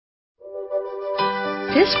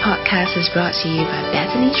This podcast is brought to you by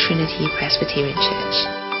Bethany Trinity Presbyterian Church.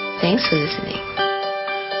 Thanks for listening.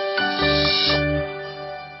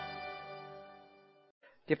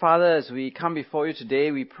 Dear Father, as we come before you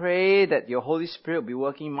today, we pray that your Holy Spirit will be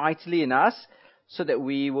working mightily in us so that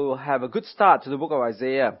we will have a good start to the book of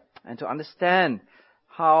Isaiah and to understand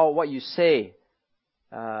how what you say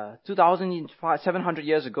 2,700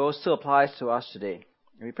 years ago still applies to us today.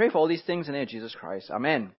 And we pray for all these things in the name of Jesus Christ.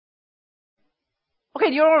 Amen. Okay,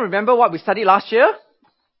 do you all remember what we studied last year?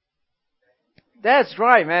 That's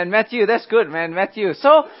right, man. Matthew, that's good, man. Matthew.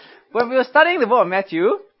 So, when we were studying the book of Matthew,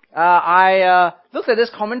 I looked at this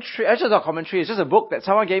commentary. Actually, it's not a commentary. It's just a book that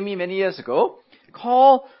someone gave me many years ago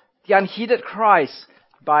called The Unheeded Christ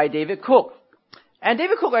by David Cook. And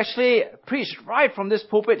David Cook actually preached right from this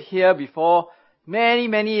pulpit here before many,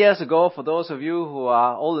 many years ago. For those of you who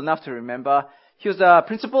are old enough to remember, he was the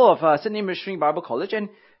principal of Sydney Missionary Bible College, and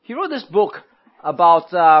he wrote this book about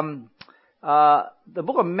the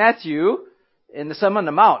book of Matthew in the Sermon on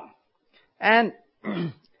the Mount. And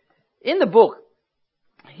in the book,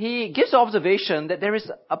 he gives the observation that there is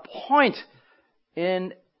a point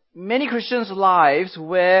in many Christians' lives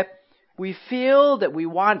where we feel that we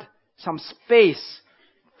want some space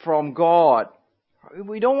from God.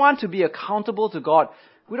 We don't want to be accountable to God.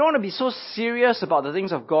 We don't want to be so serious about the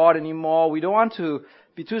things of God anymore. We don't want to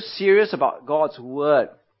be too serious about God's Word.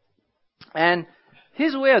 And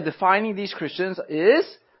his way of defining these Christians is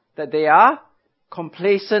that they are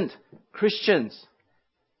complacent Christians.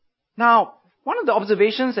 Now, one of the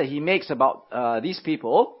observations that he makes about these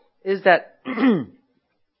people is that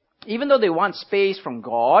even though they want space from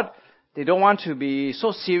God, they don't want to be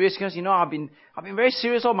so serious because, I've been very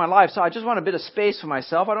serious all my life, so I just want a bit of space for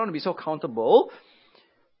myself. I don't want to be so accountable.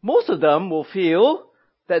 Most of them will feel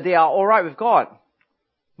that they are alright with God.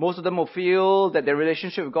 Most of them will feel that their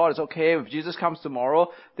relationship with God is okay. If Jesus comes tomorrow,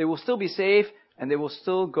 they will still be safe and they will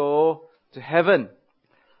still go to heaven.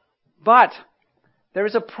 But there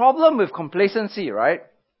is a problem with complacency, right?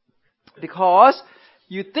 Because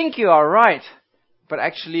you think you are right, but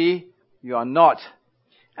actually you are not.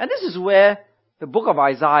 And this is where the book of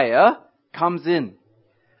Isaiah comes in.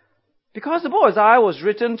 Because the book of Isaiah was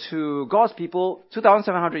written to God's people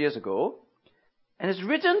 2,700 years ago, and it's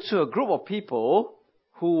written to a group of people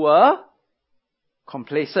who were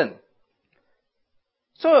complacent.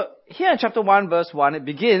 So here in chapter 1 verse 1, it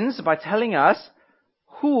begins by telling us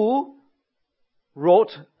who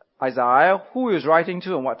wrote Isaiah, who he was writing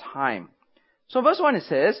to and what time. So verse 1 it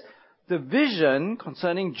says, the vision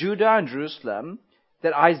concerning Judah and Jerusalem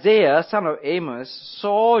that Isaiah, son of Amos,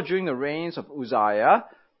 saw during the reigns of Uzziah,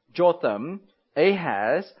 Jotham,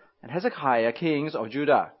 Ahaz, and Hezekiah, kings of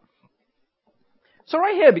Judah. So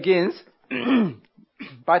right here it begins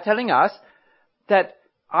by telling us that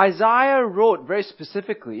Isaiah wrote very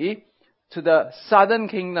specifically to the southern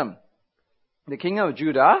kingdom, the kingdom of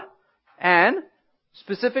Judah, and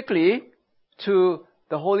specifically to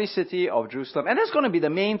the holy city of Jerusalem. And that's going to be the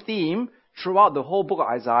main theme throughout the whole book of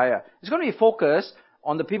Isaiah. It's going to be focused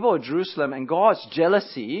on the people of Jerusalem and God's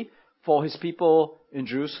jealousy for his people in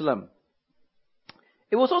Jerusalem.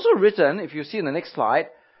 It was also written, if you see in the next slide,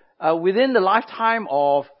 within the lifetime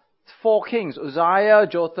of 4 kings, Uzziah,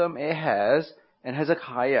 Jotham, Ahaz, and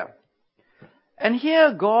Hezekiah. And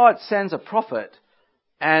here God sends a prophet,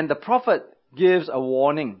 and the prophet gives a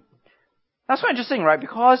warning. That's quite interesting, right?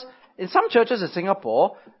 Because in some churches in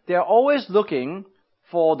Singapore, they're always looking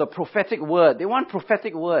for the prophetic word. They want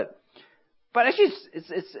prophetic word. But actually,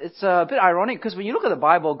 it's a bit ironic because when you look at the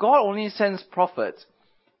Bible, God only sends prophets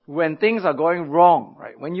when things are going wrong,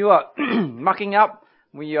 right? When you are mucking up,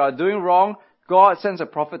 when you are doing wrong, God sends a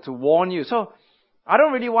prophet to warn you. So, I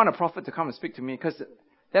don't really want a prophet to come and speak to me because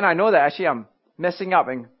then I know that actually I'm messing up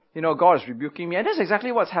and, God is rebuking me. And that's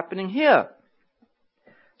exactly what's happening here.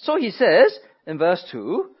 So he says in verse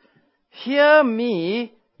 2, hear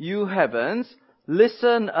me, you heavens,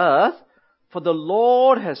 listen, earth, for the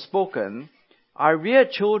Lord has spoken. I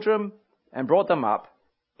reared children and brought them up,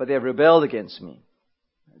 but they have rebelled against me.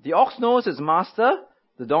 The ox knows its master,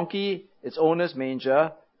 the donkey its owner's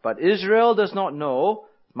manger, but Israel does not know,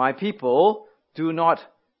 my people do not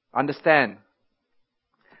understand.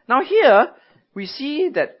 Now here, we see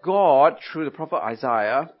that God, through the prophet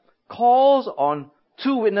Isaiah, calls on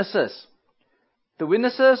 2 witnesses. The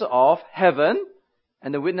witnesses of heaven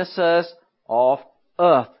and the witnesses of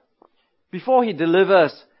earth, before he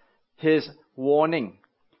delivers his warning.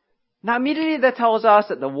 Now immediately that tells us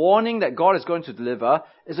that the warning that God is going to deliver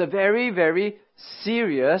is a very, very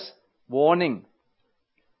serious warning.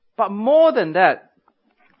 But more than that,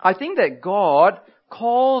 I think that God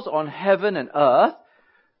calls on heaven and earth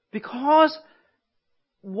Because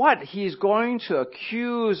what he's going to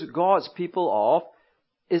accuse God's people of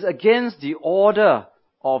is against the order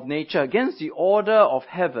of nature, against the order of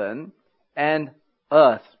heaven and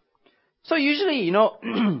earth. So usually,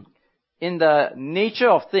 in the nature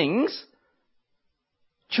of things,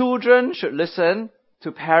 children should listen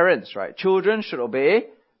to parents, right? Children should obey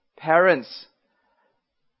parents.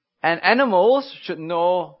 And animals should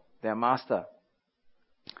know their master.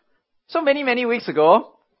 So many weeks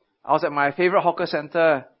ago, I was at my favorite hawker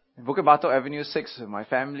center, Bukit Batok Avenue 6 with my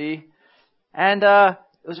family. And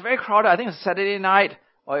it was very crowded. I think it was a Saturday night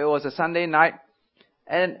or it was a Sunday night.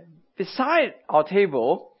 And beside our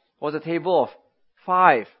table was a table of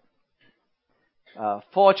 5.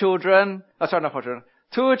 4 children, not 4 children,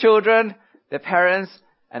 2 children, their parents,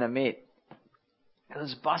 and a maid. It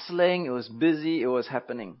was bustling, it was busy, it was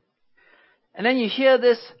happening. And then you hear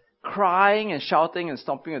this crying and shouting and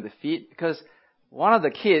stomping of the feet because one of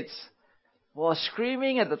the kids was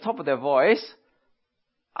screaming at the top of their voice,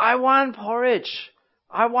 I want porridge.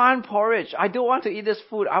 I want porridge. I don't want to eat this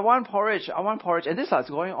food. I want porridge. I want porridge. And this was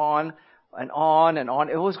going on and on and on.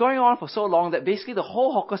 It was going on for so long that basically the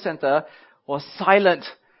whole hawker center was silent,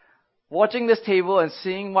 watching this table and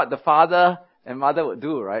seeing what the father and mother would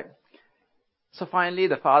do, right? So finally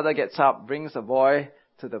the father gets up, brings the boy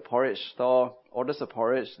to the porridge store, orders the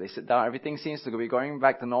porridge, they sit down, everything seems to be going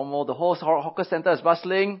back to normal, the whole hawker center is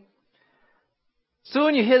bustling.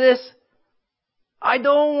 Soon you hear this, I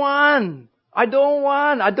don't want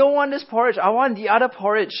this porridge, I want the other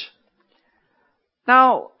porridge.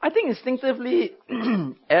 Now, I think instinctively,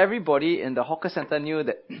 everybody in the hawker center knew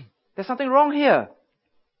that there's something wrong here.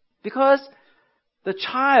 Because the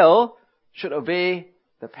child should obey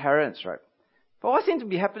the parents, right? But what seemed to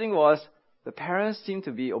be happening was the parents seemed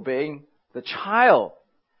to be obeying the child.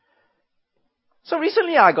 So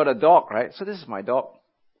recently I got a dog, right? So this is my dog.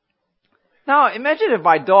 Now imagine if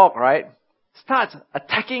my dog, right, starts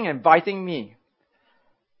attacking and biting me.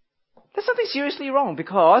 There's something seriously wrong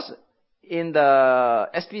because in the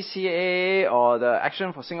SPCA or the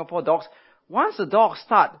Action for Singapore Dogs, once the dogs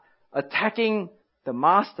start attacking the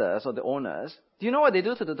masters or the owners, do you know what they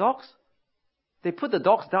do to the dogs? They put the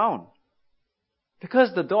dogs down.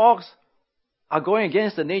 Because the dogs are going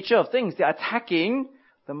against the nature of things. They're attacking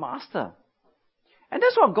the master. And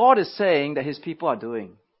that's what God is saying that His people are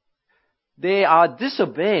doing. They are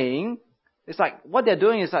disobeying. It's like, what they're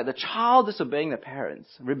doing is like the child disobeying the parents,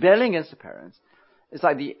 rebelling against the parents. It's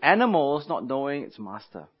like the animals not knowing its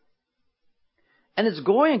master. And it's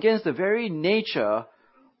going against the very nature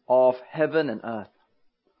of heaven and earth.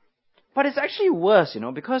 But it's actually worse,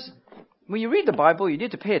 because when you read the Bible, you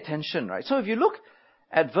need to pay attention, right? So if you look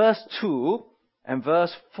at verse 2 and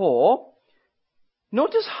verse 4,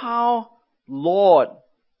 notice how Lord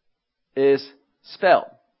is spelled.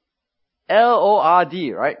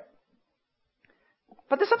 L-O-R-D, right?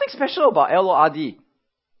 But there's something special about L-O-R-D.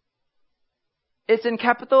 It's in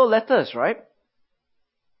capital letters, right?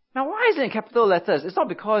 Now, why is it in capital letters? It's not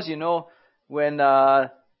because,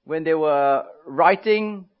 when they were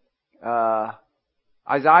writing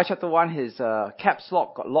Isaiah chapter 1, his caps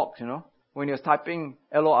lock got locked, when he was typing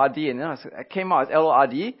L-O-R-D, and it came out as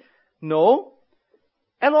L-O-R-D. No.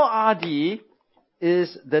 L-O-R-D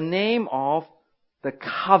is the name of the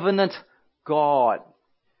covenant God.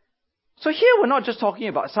 So here we're not just talking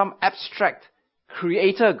about some abstract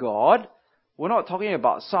creator God. We're not talking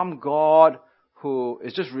about some God who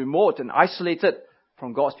is just remote and isolated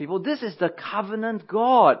from God's people. This is the covenant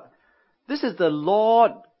God. This is the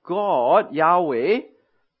Lord God, Yahweh,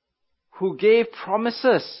 who gave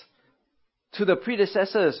promises to the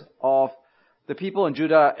predecessors of the people in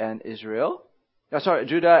Judah and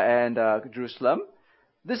Judah and Jerusalem.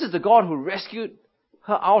 This is the God who rescued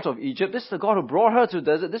her out of Egypt. This is the God who brought her to the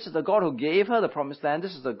desert. This is the God who gave her the promised land.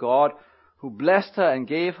 This is the God who blessed her and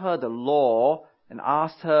gave her the law and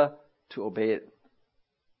asked her to obey it.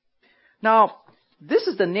 Now, this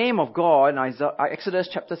is the name of God in Exodus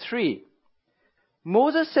chapter 3.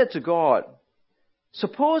 Moses said to God,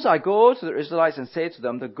 suppose I go to the Israelites and say to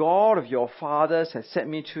them, the God of your fathers has sent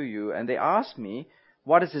me to you, and they ask me,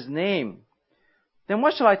 what is his name? Then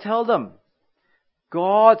what shall I tell them?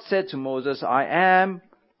 God said to Moses, I am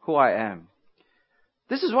who I am.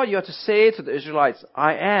 This is what you have to say to the Israelites.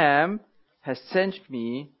 I am has sent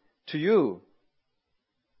me to you.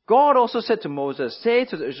 God also said to Moses, say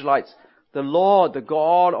to the Israelites, the Lord, the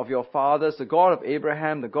God of your fathers, the God of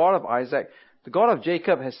Abraham, the God of Isaac, the God of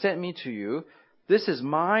Jacob has sent me to you. This is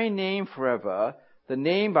my name forever, the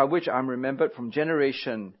name by which I am remembered from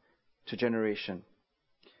generation to generation.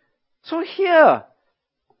 So here,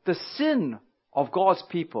 the sin of God's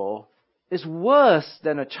people is worse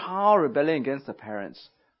than a child rebelling against the parents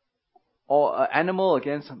or an animal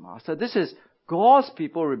against a master. This is God's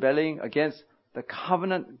people rebelling against the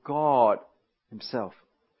covenant God himself.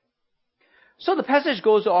 So the passage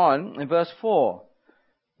goes on in verse 4.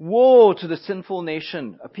 Woe to the sinful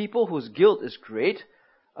nation, a people whose guilt is great,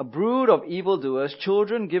 a brood of evildoers,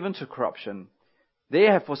 children given to corruption. They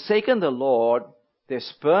have forsaken the Lord, they have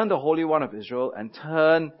spurned the Holy One of Israel, and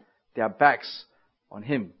turned their backs on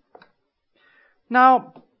him.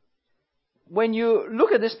 Now, when you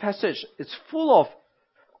look at this passage, it's full of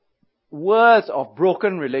words of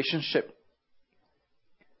broken relationship.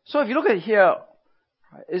 So if you look at it here,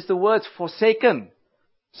 it's the words forsaken,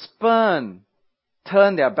 spurn,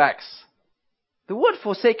 turn their backs. The word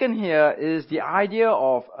forsaken here is the idea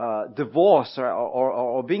of divorce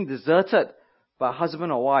or being deserted by a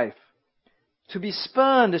husband or wife. To be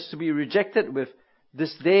spurned is to be rejected with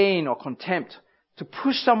disdain or contempt, to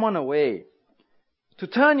push someone away. To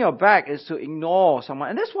turn your back is to ignore someone.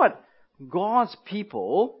 And that's what God's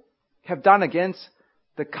people have done against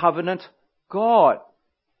the covenant God.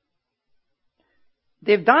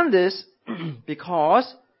 They've done this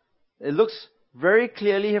because it looks very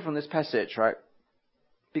clearly here from this passage, right?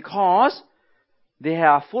 Because they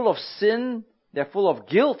are full of sin, they're full of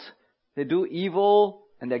guilt, they do evil,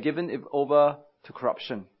 and they're given over to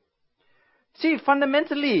corruption. See,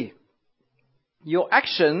 fundamentally, your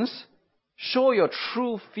actions show your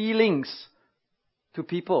true feelings to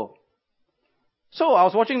people. So I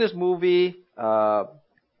was watching this movie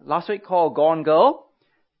last week called Gone Girl.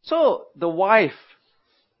 So the wife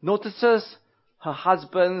notices her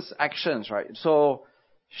husband's actions, right? So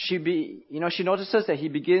she notices that he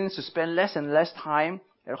begins to spend less and less time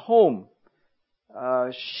at home.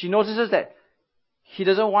 She notices that he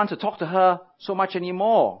doesn't want to talk to her so much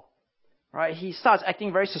anymore, right? He starts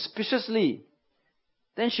acting very suspiciously.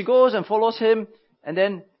 Then she goes and follows him, and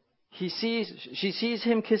then she sees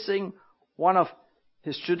him kissing one of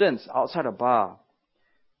his students outside a bar.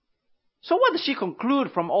 So what does she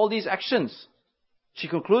conclude from all these actions? She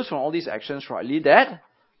concludes from all these actions rightly that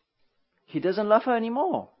he doesn't love her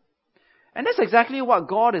anymore. And that's exactly what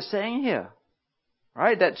God is saying here.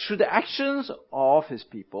 Right? That through the actions of his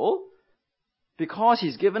people, because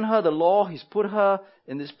he's given her the law, he's put her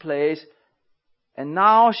in this place, and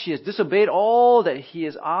now she has disobeyed all that he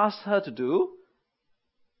has asked her to do,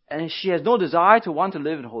 and she has no desire to want to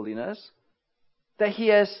live in holiness, that he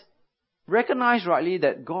has recognized rightly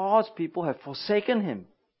that God's people have forsaken him,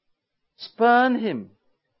 spurned him,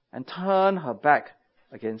 and turned her back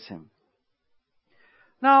against him.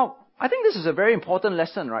 Now, I think this is a very important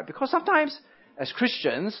lesson, right? Because sometimes, as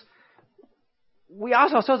Christians, we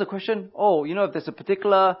ask ourselves the question, if there's a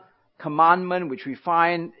particular commandment which we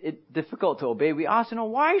find it difficult to obey, we ask,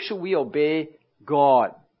 why should we obey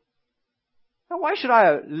God? Now, why should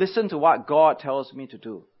I listen to what God tells me to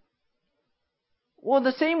do? Well,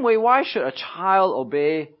 the same way, why should a child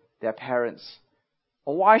obey their parents?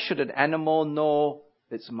 Or why should an animal know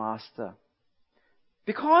its master?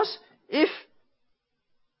 Because if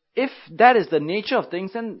that is the nature of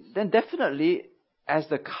things, then definitely, as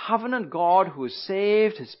the covenant God who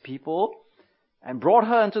saved his people and brought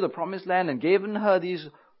her into the promised land and given her these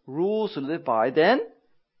rules to live by, then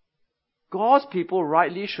God's people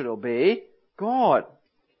rightly should obey God.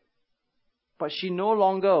 But she no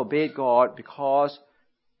longer obeyed God because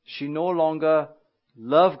she no longer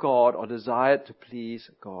loved God or desired to please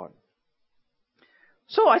God.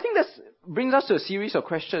 So I think that brings us to a series of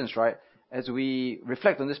questions, right, as we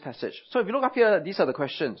reflect on this passage. So if you look up here, these are the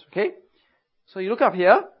questions, okay? So you look up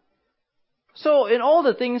here. So in all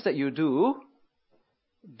the things that you do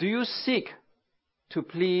you seek to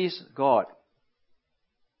please God?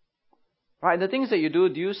 Right, the things that you do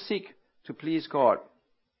you seek to please God?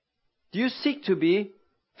 Do you seek to be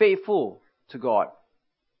faithful to God?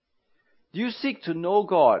 Do you seek to know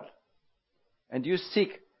God? And do you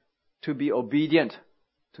seek to be obedient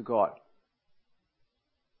to God?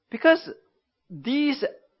 Because these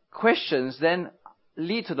questions then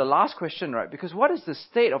lead to the last question, right? Because what is the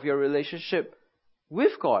state of your relationship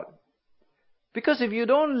with God? Because if you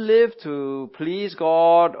don't live to please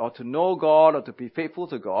God or to know God or to be faithful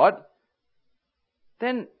to God,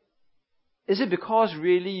 then is it because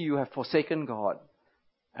really you have forsaken God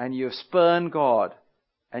and you've spurned God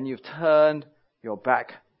and you've turned your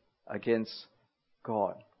back against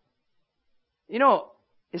God?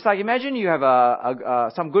 It's like, imagine you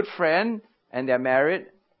have some good friend and they're married,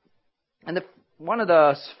 and one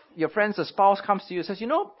of your friends, the spouse, comes to you and says,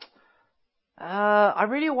 I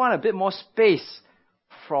really want a bit more space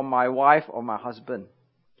from my wife or my husband.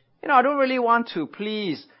 I don't really want to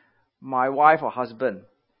please my wife or husband.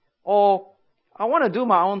 Or, I want to do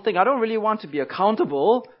my own thing. I don't really want to be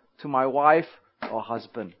accountable to my wife or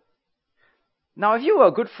husband. Now, if you were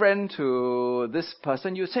a good friend to this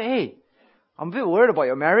person, you'd say, hey, I'm a bit worried about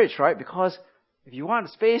your marriage, right? Because if you want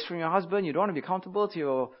space from your husband, you don't want to be accountable to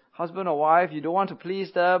your husband or wife, you don't want to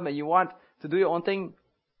please them, and you want to do your own thing,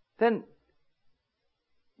 then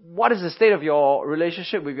what is the state of your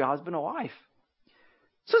relationship with your husband or wife?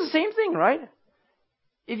 So it's the same thing, right?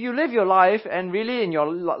 If you live your life and really in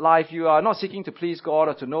your life you are not seeking to please God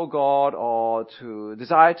or to know God or to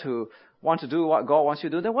desire to want to do what God wants you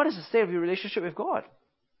to do, then what is the state of your relationship with God?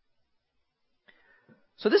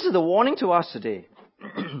 So this is the warning to us today.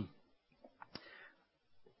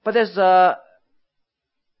 But there's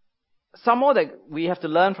some more that we have to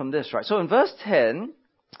learn from this, right? So in verse 10,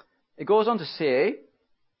 it goes on to say,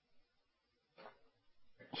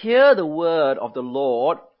 hear the word of the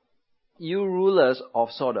Lord, you rulers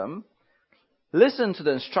of Sodom. Listen to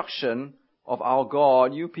the instruction of our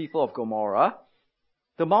God, you people of Gomorrah.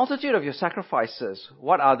 The multitude of your sacrifices,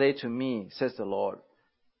 what are they to me, says the Lord?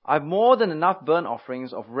 I have more than enough burnt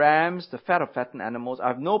offerings of rams, the fat of fattened animals. I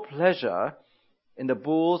have no pleasure in the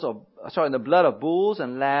in the blood of bulls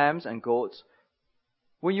and lambs and goats.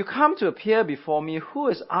 When you come to appear before me, who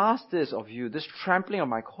has asked this of you, this trampling of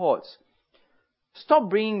my courts? Stop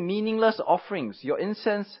bringing meaningless offerings. Your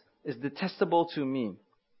incense is detestable to me.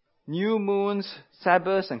 New moons,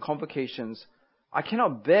 Sabbaths, and convocations. I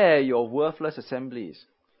cannot bear your worthless assemblies.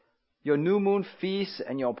 Your new moon feasts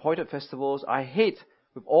and your appointed festivals I hate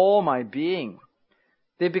with all my being.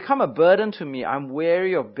 They become a burden to me. I'm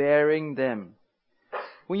weary of bearing them.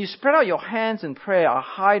 When you spread out your hands in prayer, I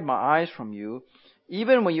hide my eyes from you.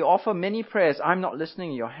 Even when you offer many prayers, I'm not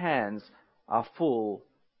listening. Your hands are full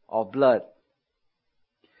of blood.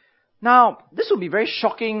 Now, this will be very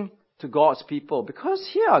shocking to God's people, because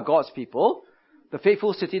here are God's people, the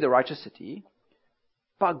faithful city, the righteous city,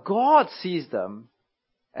 but God sees them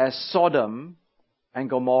as Sodom and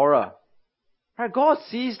Gomorrah. Right? God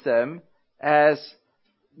sees them as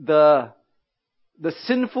the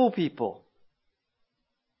sinful people.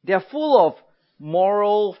 They are full of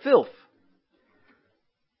moral filth.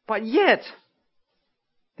 But yet,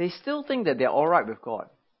 they still think that they're alright with God.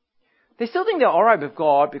 They still think they're alright with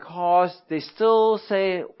God because they still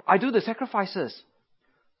say, I do the sacrifices.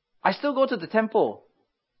 I still go to the temple.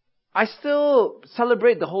 I still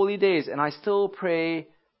celebrate the holy days and I still pray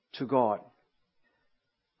to God.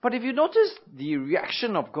 But if you notice the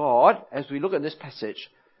reaction of God as we look at this passage,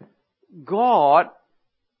 God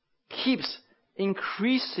keeps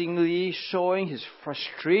increasingly showing his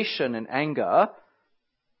frustration and anger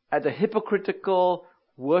at the hypocritical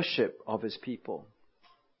worship of his people.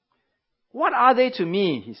 What are they to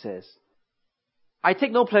me, he says? I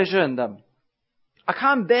take no pleasure in them. I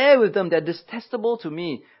can't bear with them. They're detestable to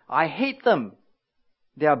me. I hate them.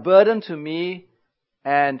 They are a burden to me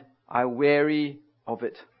and I weary of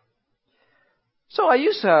it. So I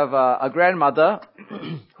used to have a grandmother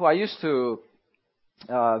who I used to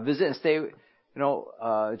visit and stay,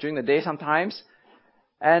 during the day sometimes.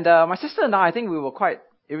 And my sister and I think we were quite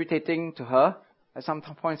irritating to her at some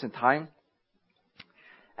points in time.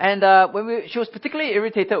 And she was particularly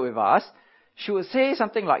irritated with us, she would say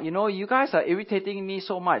something like, you guys are irritating me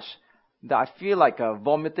so much that I feel like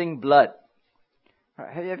vomiting blood.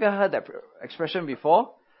 Right? Have you ever heard that expression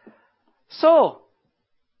before? So,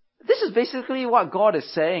 this is basically what God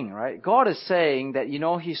is saying, right? God is saying that,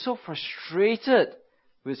 he's so frustrated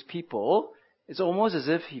with people, it's almost as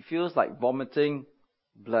if he feels like vomiting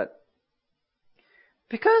blood.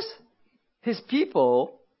 Because his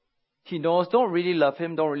people, he knows, don't really love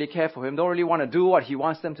him, don't really care for him, don't really want to do what he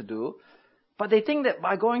wants them to do. But they think that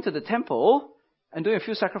by going to the temple and doing a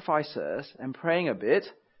few sacrifices and praying a bit,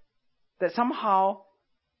 that somehow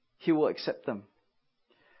he will accept them.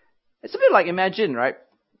 It's a bit like, imagine, right?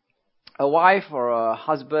 A wife or a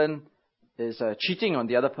husband is cheating on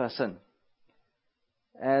the other person.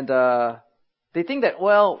 And they think that,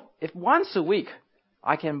 if once a week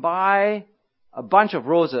I can buy a bunch of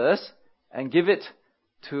roses and give it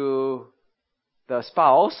to the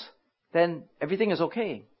spouse, then everything is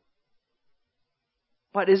okay.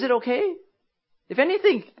 But is it okay? If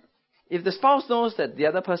anything, if the spouse knows that the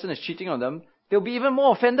other person is cheating on them, they'll be even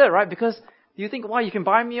more offended, right? Because you think, you can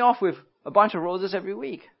buy me off with a bunch of roses every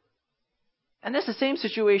week. And that's the same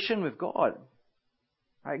situation with God.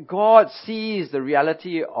 Right? God sees the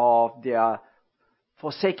reality of their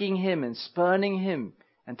forsaking him and spurning him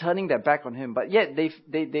and turning their back on him. But yet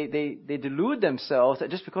they delude themselves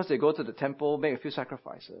that just because they go to the temple, make a few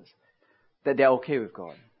sacrifices, that they're okay with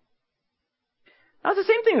God. Now it's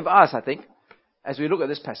the same thing with us, I think, as we look at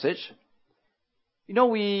this passage.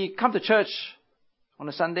 We come to church on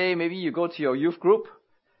a Sunday. Maybe you go to your youth group.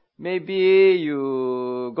 Maybe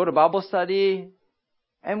you go to Bible study.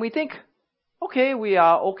 And we think, okay, we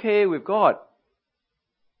are okay with God.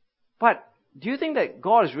 But do you think that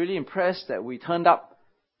God is really impressed that we turned up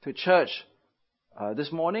to church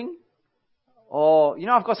this morning? Or,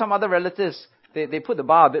 I've got some other relatives. They put the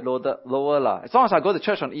bar a bit lower. As long as I go to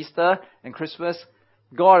church on Easter and Christmas,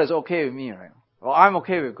 God is okay with me, right? Or I'm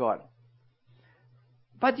okay with God.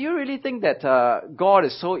 But do you really think that God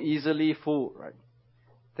is so easily fooled, right?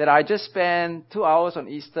 That I just spend 2 hours on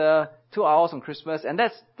Easter, 2 hours on Christmas, and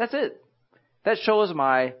that's it. That shows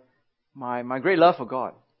my great love for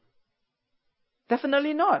God.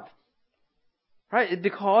 Definitely not. Right?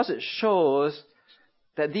 Because it shows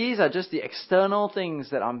that these are just the external things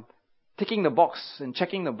that I'm ticking the box and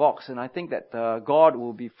checking the box, and I think that God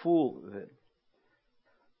will be fooled with it.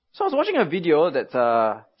 So I was watching a video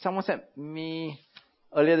that someone sent me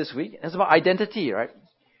earlier this week. It's about identity, right?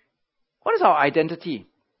 What is our identity?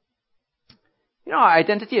 Our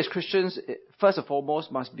identity as Christians, first and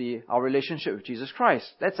foremost, must be our relationship with Jesus Christ.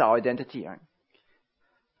 That's our identity, right?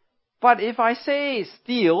 But if I say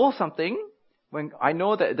steal something, when I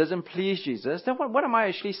know that it doesn't please Jesus, then what am I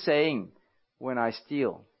actually saying when I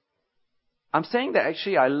steal? I'm saying that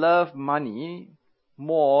actually I love money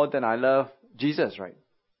more than I love Jesus, right?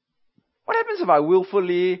 What happens if I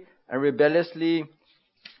willfully and rebelliously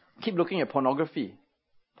keep looking at pornography?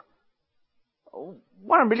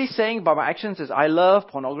 What I'm really saying by my actions is I love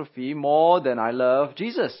pornography more than I love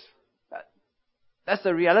Jesus. That's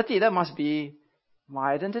the reality. That must be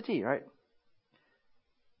my identity, right?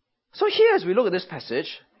 So here, as we look at this passage,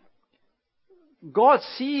 God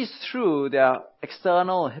sees through their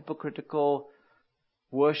external hypocritical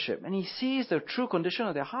worship, and He sees the true condition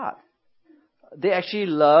of their heart. They actually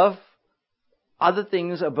love other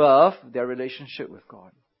things above their relationship with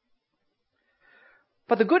God.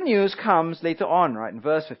 But the good news comes later on, right, in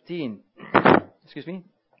verse 15. Excuse me.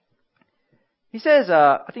 He says,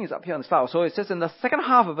 I think it's up here on the slide. So it says in the second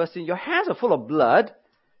half of verse 15, your hands are full of blood.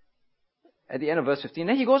 At the end of verse 15.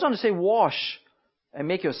 Then he goes on to say, wash and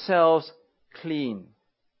make yourselves clean.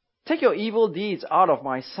 Take your evil deeds out of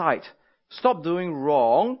my sight. Stop doing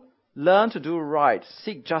wrong. Learn to do right.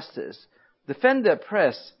 Seek justice. Defend the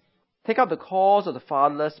oppressed. Take up the cause of the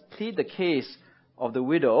fatherless. Plead the case of the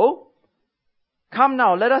widow. Come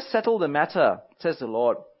now, let us settle the matter, says the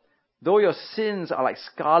Lord. Though your sins are like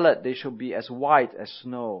scarlet, they shall be as white as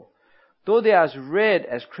snow. Though they are as red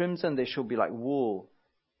as crimson, they shall be like wool.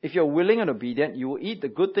 If you are willing and obedient, you will eat the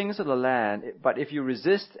good things of the land. But if you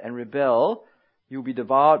resist and rebel, you will be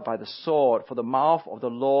devoured by the sword, for the mouth of the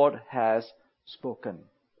Lord has spoken.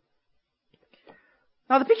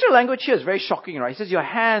 Now the picture language here is very shocking, right? It says your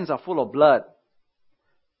hands are full of blood.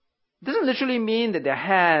 It doesn't literally mean that their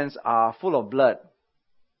hands are full of blood.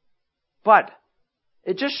 But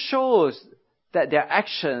it just shows that their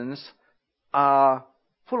actions are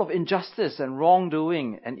full of injustice and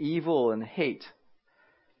wrongdoing and evil and hate.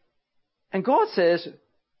 And God says,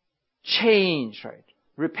 change, right?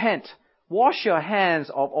 Repent. Wash your hands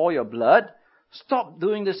of all your blood. Stop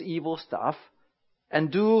doing this evil stuff and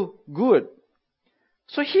do good.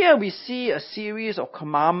 So here we see a series of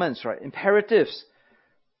commandments, right? Imperatives,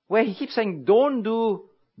 where He keeps saying, don't do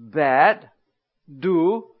bad,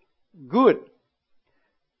 do good.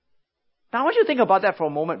 Now I want you to think about that for a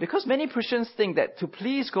moment, because many Christians think that to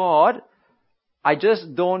please God, I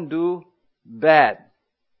just don't do bad.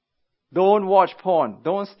 Don't watch porn,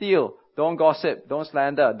 don't steal, don't gossip, don't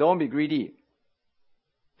slander, don't be greedy.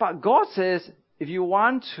 But God says, if you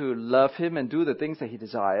want to love Him and do the things that He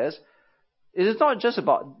desires, it is not just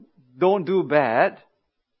about don't do bad,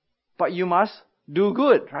 but you must do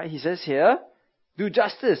good, right? He says here, do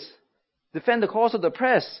justice, defend the cause of the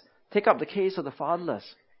oppressed, take up the case of the fatherless.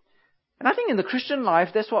 And I think in the Christian life,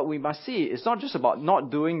 that's what we must see. It's not just about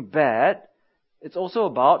not doing bad, it's also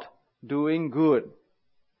about doing good.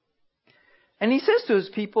 And He says to His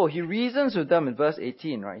people, He reasons with them in verse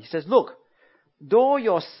 18, right? He says, look, though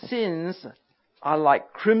your sins are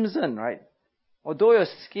like crimson, right? Or though your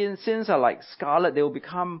sins are like scarlet, they will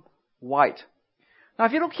become white. Now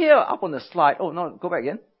if you look here up on the slide, oh no, go back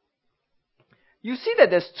again. You see that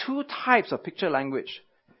there's two types of picture language.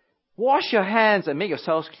 Wash your hands and make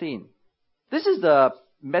yourselves clean. This is the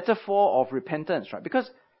metaphor of repentance, right? Because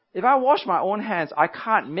if I wash my own hands, I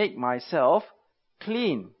can't make myself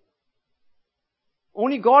clean.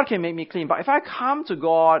 Only God can make me clean. But if I come to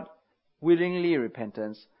God willingly in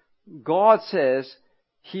repentance, God says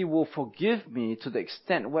He will forgive me to the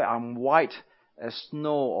extent where I'm white as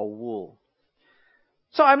snow or wool.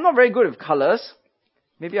 So I'm not very good with colors.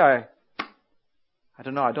 Maybe I I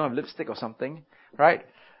don't know, I don't have lipstick or something, right?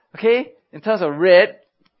 Okay, in terms of red.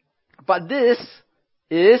 But this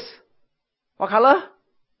is, what color?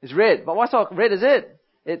 It's red. But what sort of red is it?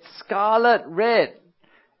 It's scarlet red.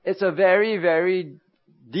 It's a very, very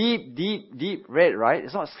deep red, right?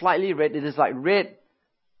 It's not slightly red, it is like red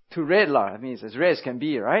to red, I mean, it's as red as can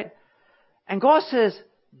be, right? And God says,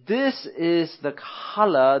 this is the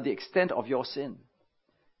color, the extent of your sin.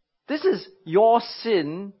 This is your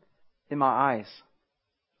sin in my eyes.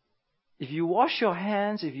 If you wash your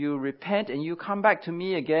hands, if you repent and you come back to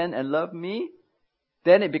me again and love me,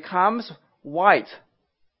 then it becomes white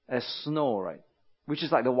as snow, right? Which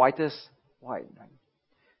is like the whitest white, right?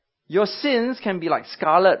 Your sins can be like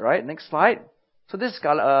scarlet, right? Next slide. So this is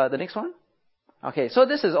scarlet, the next one. Okay, so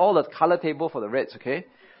this is all the color table for the reds, okay?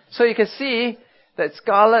 So you can see that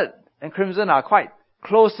scarlet and crimson are quite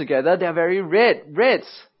close together. They are very reds.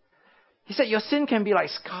 He said, your sin can be like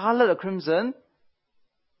scarlet or crimson,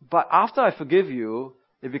 but after I forgive you,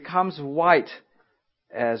 it becomes white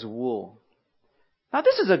as wool. Now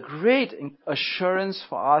this is a great assurance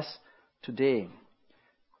for us today.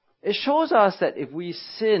 It shows us that if we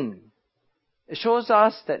sin, it shows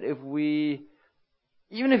us that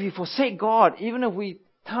even if we forsake God, even if we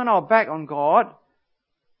turn our back on God,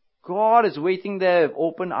 God is waiting there with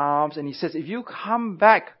open arms, and He says, if you come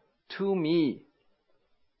back to me,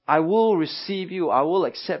 I will receive you, I will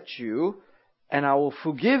accept you, and I will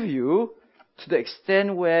forgive you to the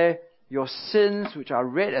extent where your sins, which are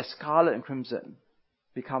red as scarlet and crimson,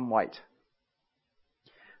 become white.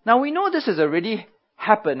 Now we know this has already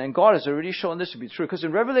happened, and God has already shown this to be true, because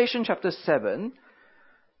in Revelation chapter 7,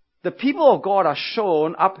 the people of God are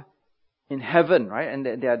shown up in heaven, right? And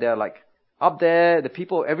they're like up there, the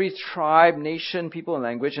people, every tribe, nation, people and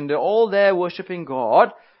language, and they're all there worshipping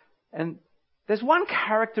God. And there's one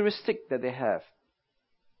characteristic that they have.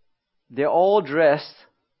 They're all dressed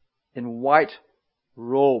in white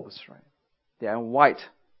robes, right? They are in white.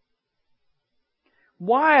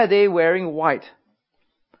 Why are they wearing white?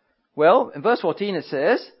 Well, in verse 14 it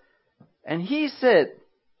says, and He said,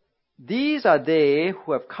 these are they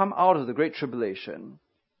who have come out of the great tribulation.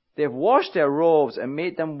 They have washed their robes and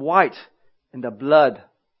made them white in the blood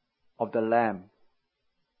of the Lamb.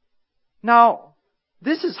 Now,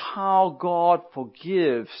 this is how God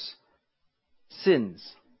forgives sins.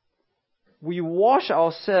 We wash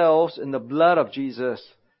ourselves in the blood of Jesus.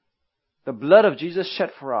 The blood of Jesus shed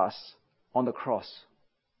for us on the cross.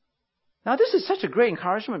 Now, this is such a great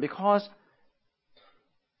encouragement because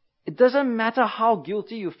it doesn't matter how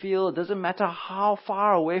guilty you feel. It doesn't matter how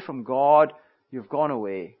far away from God you've gone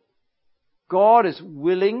away. God is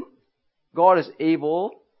willing, God is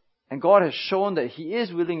able, and God has shown that He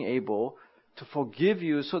is willing and able to forgive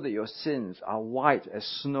you so that your sins are white as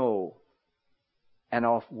snow and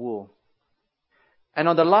of wool. And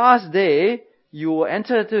on the last day, you will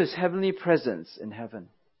enter into His heavenly presence in heaven.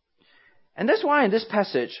 And that's why in this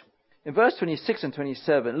passage, in verse 26 and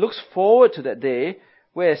 27, it looks forward to that day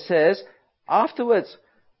where it says, afterwards,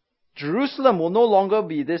 Jerusalem will no longer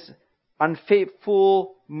be this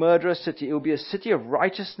unfaithful, murderous city. It will be a city of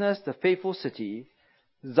righteousness, the faithful city.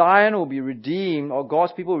 Zion will be redeemed, or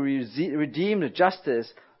God's people will redeem the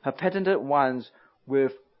justice, her patented ones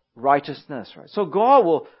with righteousness. Right? So God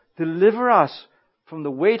will deliver us from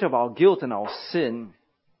the weight of our guilt and our sin,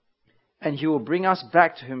 and He will bring us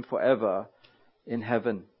back to Him forever in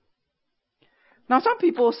heaven. Now some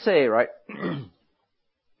people say, right,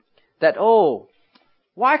 that,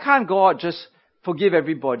 why can't God just forgive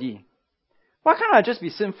everybody? Why can't I just be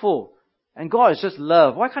sinful? And God is just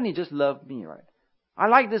love. Why can't He just love me, right? I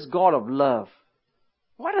like this God of love.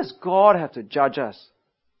 Why does God have to judge us?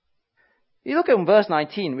 You look at verse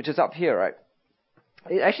 19, which is up here, right?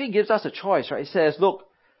 It actually gives us a choice, right? It says, look,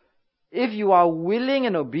 if you are willing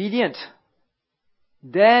and obedient,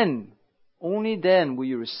 then, only then will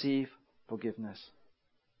you receive forgiveness.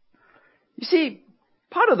 You see,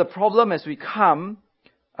 part of the problem as we come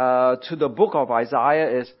to the book of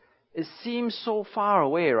Isaiah is it seems so far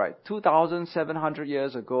away, right? 2,700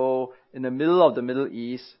 years ago, in the middle of the Middle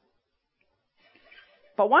East.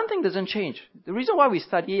 But one thing doesn't change. The reason why we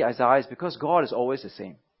study Isaiah is because God is always the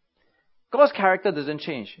same. God's character doesn't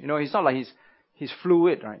change. You know, He's not like He's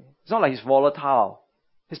fluid, right? It's not like He's volatile.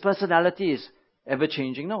 His personality is ever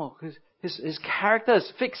changing. No, His character is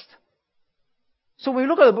fixed. So when we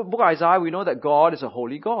look at the book of Isaiah, we know that God is a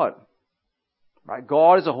holy God. Right?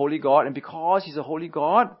 God is a holy God, and because He's a holy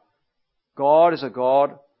God, God is a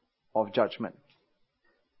God of judgment.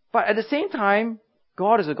 But at the same time,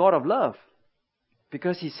 God is a God of love.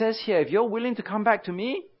 Because He says here, if you're willing to come back to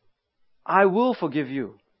me, I will forgive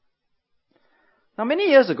you. Now many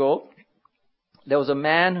years ago, there was a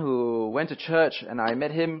man who went to church and I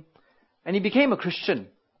met him and he became a Christian.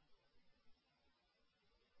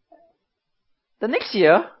 The next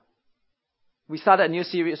year, we started a new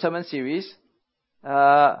sermon series.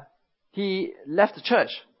 He left the church.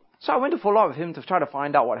 So I went to follow up with him to try to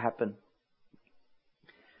find out what happened.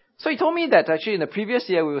 So he told me that actually in the previous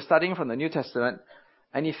year we were studying from the New Testament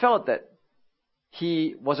and he felt that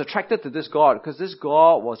he was attracted to this God because this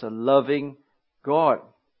God was a loving God.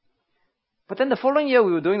 But then the following year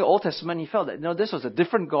we were doing the Old Testament, he felt that, this was a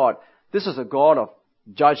different God. This was a God of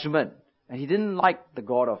judgment. And he didn't like the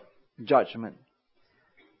God of judgment.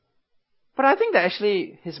 But I think that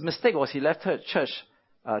actually his mistake was he left church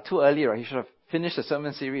too early, right? He should have finished the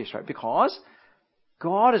sermon series, right? Because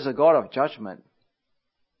God is a God of judgment.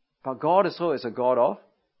 But God also is a God of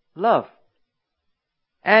love.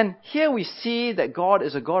 And here we see that God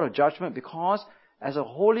is a God of judgment because as a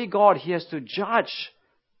holy God, He has to judge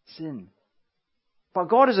sin. But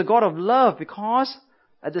God is a God of love because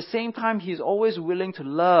at the same time, He is always willing to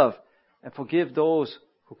love and forgive those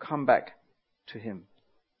who come back to Him.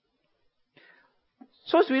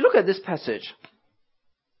 So as we look at this passage,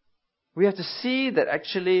 we have to see that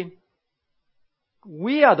actually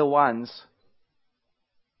we are the ones,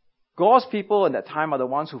 God's people in that time are the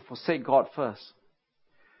ones who forsake God first.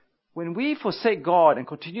 When we forsake God and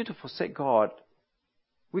continue to forsake God,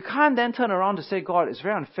 we can't then turn around to say, God, it's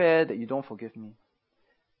very unfair that you don't forgive me.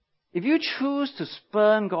 If you choose to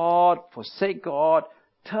spurn God, forsake God,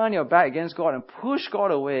 turn your back against God and push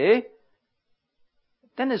God away,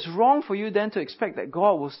 then it's wrong for you then to expect that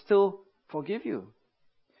God will still forgive you.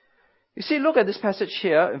 You see, look at this passage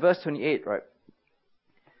here in verse 28, right?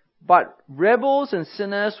 But rebels and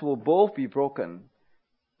sinners will both be broken,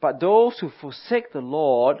 but those who forsake the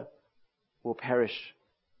Lord will perish.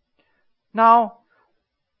 Now,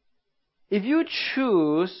 if you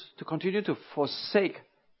choose to continue to forsake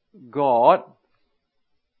God,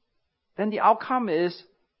 then the outcome is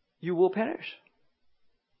you will perish.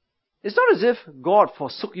 It's not as if God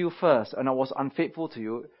forsook you first and I was unfaithful to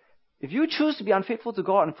you. If you choose to be unfaithful to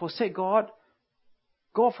God and forsake God,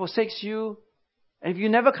 God forsakes you. And if you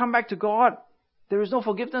never come back to God, there is no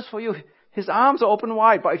forgiveness for you. His arms are open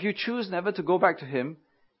wide, but if you choose never to go back to Him,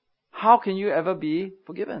 how can you ever be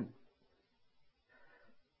forgiven?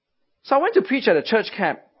 So I went to preach at a church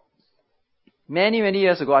camp many, many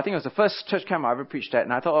years ago. I think it was the first church camp I ever preached at.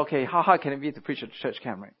 And I thought, okay, how hard can it be to preach at a church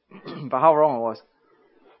camp, right? But how wrong I was.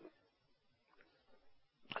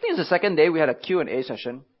 I think it was the second day we had a Q&A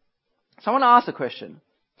session. Someone asked the question,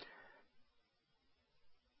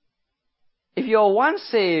 if you're once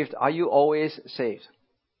saved, are you always saved?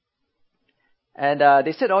 And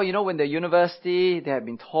they said, when they're university, they have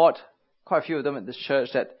been taught, quite a few of them at this church,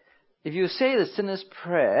 that if you say the sinner's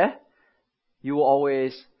prayer, you will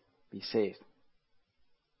always be saved.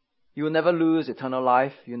 You will never lose eternal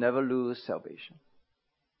life. You will never lose salvation.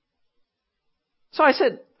 So I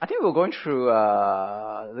said, I think we were going through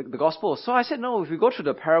the gospel. So I said, no, if we go through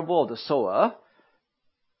the parable of the sower,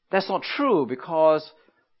 that's not true because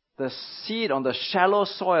the seed on the shallow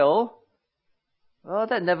soil, well,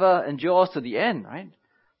 that never endures to the end, right?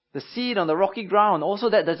 The seed on the rocky ground, also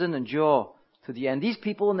that doesn't endure to the end. These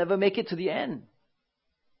people never make it to the end.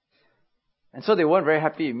 And so they weren't very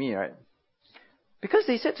happy with me, right? Because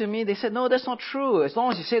they said, no, that's not true. As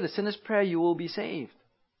long as you say the sinner's prayer, you will be saved.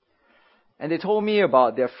 And they told me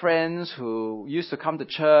about their friends who used to come to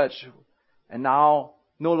church and now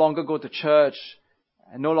no longer go to church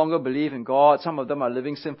and no longer believe in God. Some of them are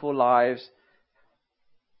living sinful lives.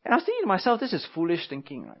 And I was thinking to myself, this is foolish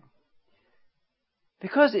thinking, right?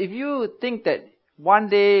 Because if you think that one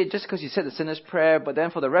day, just because you said the sinner's prayer, but then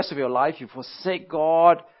for the rest of your life you forsake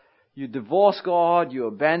God, you divorce God, you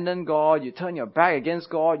abandon God, you turn your back against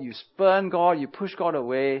God, you spurn God, you push God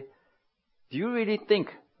away, do you really think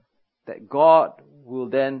that God will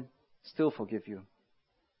then still forgive you?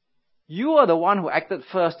 You are the one who acted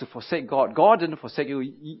first to forsake God. God didn't forsake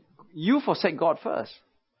you. You forsake God first.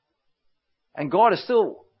 And God is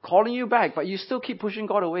still calling you back, but you still keep pushing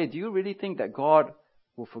God away. Do you really think that God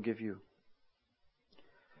will forgive you?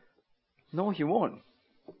 No, He won't.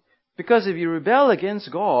 Because if you rebel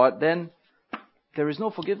against God, then there is no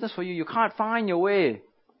forgiveness for you. You can't find your way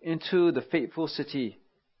into the faithful city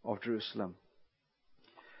of Jerusalem.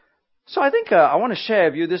 So I think I want to share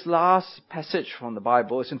with you this last passage from the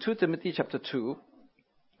Bible. It's in 2 Timothy chapter 2.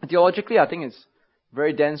 Theologically, I think it's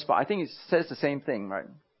very dense, but I think it says the same thing, right?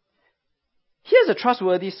 Here's a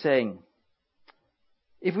trustworthy saying.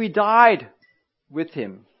 If we died with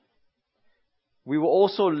Him, we will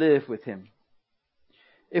also live with Him.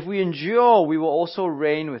 If we endure, we will also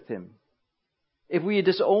reign with Him. If we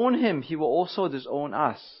disown Him, He will also disown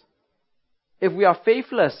us. If we are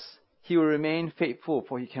faithless, He will remain faithful,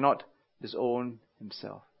 for He cannot disown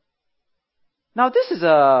Himself. Now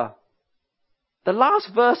the last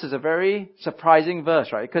verse is a very surprising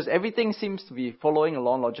verse, right? Because everything seems to be following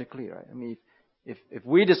along logically, right? I mean, if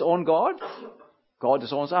we disown God, God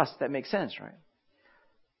disowns us. That makes sense, right?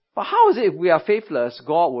 But how is it if we are faithless,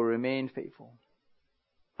 God will remain faithful?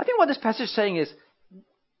 I think what this passage is saying is,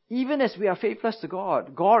 even as we are faithless to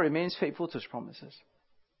God, God remains faithful to His promises.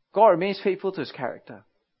 God remains faithful to His character.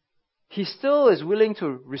 He still is willing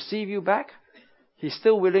to receive you back. He's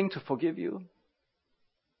still willing to forgive you.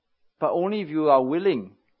 But only if you are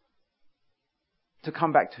willing to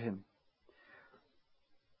come back to Him.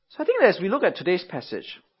 So I think that as we look at today's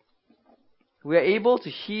passage, we are able to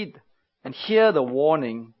heed and hear the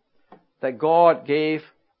warning that God gave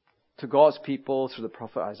to God's people through the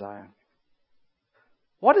prophet Isaiah.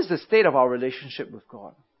 What is the state of our relationship with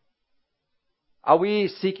God? Are we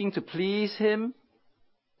seeking to please Him?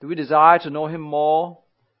 Do we desire to know Him more?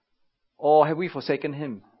 Or have we forsaken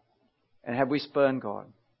Him? And have we spurned God?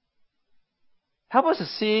 Help us to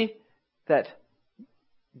see that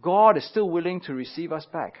God is still willing to receive us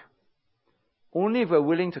back. Only if we're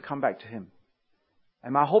willing to come back to Him.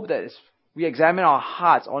 And my hope that is we examine our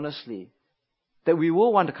hearts honestly, that we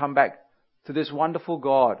will want to come back to this wonderful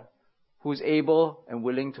God who is able and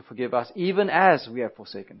willing to forgive us even as we have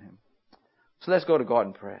forsaken Him. So let's go to God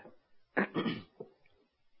in prayer.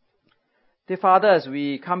 Dear Father, as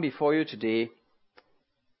we come before You today,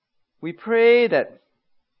 we pray that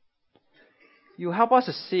You help us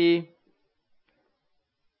to see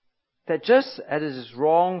that just as it is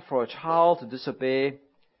wrong for a child to disobey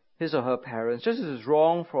his or her parents, just as it is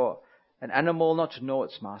wrong for an animal not to know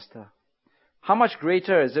its master, how much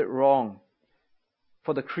greater is it wrong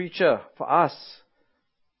for the creature, for us,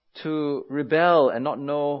 to rebel and not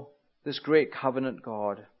know this great covenant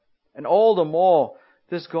God, and all the more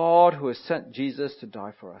this God who has sent Jesus to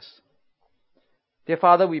die for us. Dear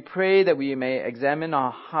Father, we pray that we may examine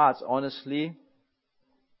our hearts honestly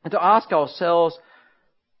and to ask ourselves,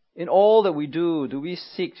 in all that we do we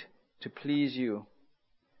seek to please You?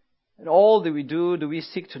 In all that we do we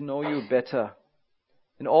seek to know You better?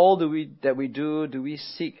 In all that we do we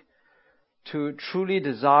seek to truly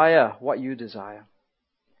desire what You desire?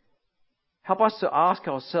 Help us to ask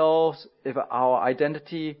ourselves if our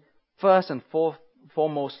identity, first and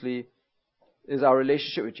foremostly, is our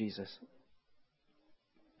relationship with Jesus.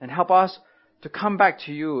 And help us to come back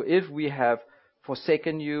to You if we have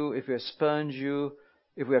forsaken You, if we have spurned You,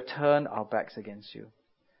 if we have turned our backs against You.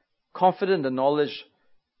 Confident in the knowledge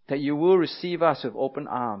that You will receive us with open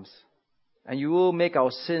arms, and You will make our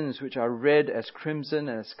sins, which are red as crimson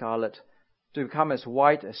and as scarlet, to become as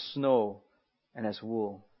white as snow and as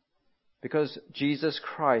wool. Because Jesus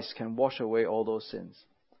Christ can wash away all those sins.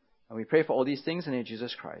 And we pray for all these things in the name of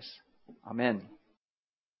Jesus Christ. Amen.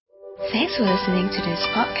 Thanks for listening to this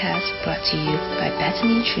podcast brought to you by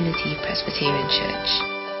Bethany Trinity Presbyterian Church.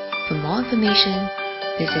 For more information,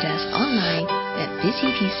 visit us online at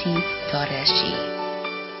busypc.sg.